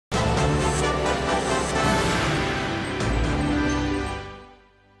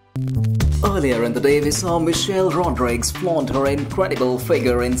Earlier in the day, we saw Michelle Rodriguez flaunt her incredible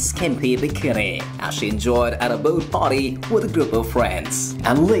figure in skimpy bikini as she enjoyed at a boat party with a group of friends.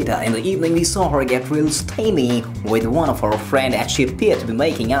 And later in the evening, we saw her get real steamy with one of her friends as she appeared to be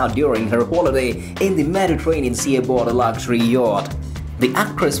making out during her holiday in the Mediterranean Sea aboard a luxury yacht. The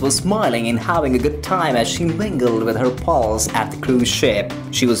actress was smiling and having a good time as she mingled with her pals at the cruise ship.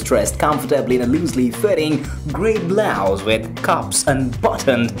 She was dressed comfortably in a loosely fitting grey blouse with cuffs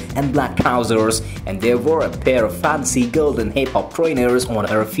unbuttoned and black trousers, and there were a pair of fancy golden hip-hop trainers on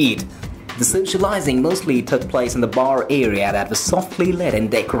her feet. The socializing mostly took place in the bar area that was softly lit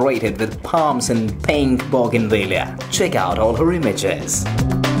and decorated with palms and pink bougainvillea. Check out all her images.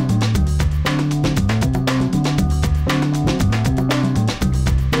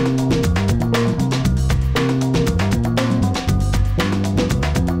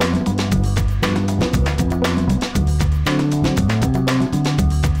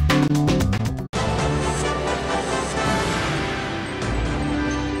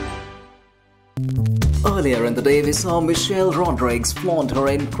 Earlier in the day, we saw Michelle Rodriguez flaunt her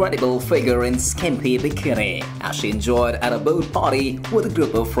incredible figure in skimpy bikini as she enjoyed at a boat party with a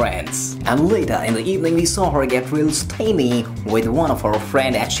group of friends. And later in the evening, we saw her get real steamy with one of her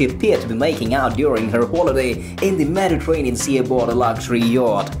friends as she appeared to be making out during her holiday in the Mediterranean Sea aboard a luxury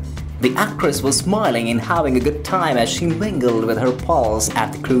yacht. The actress was smiling and having a good time as she mingled with her pals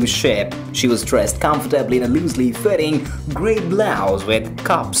at the cruise ship. She was dressed comfortably in a loosely fitting grey blouse with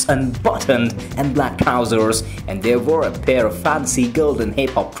cuffs unbuttoned and black trousers, and there were a pair of fancy golden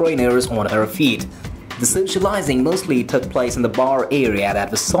hip-hop trainers on her feet. The socializing mostly took place in the bar area that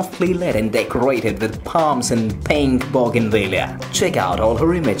was softly lit and decorated with palms and pink bougainvillea. Check out all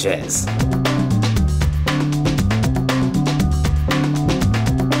her images.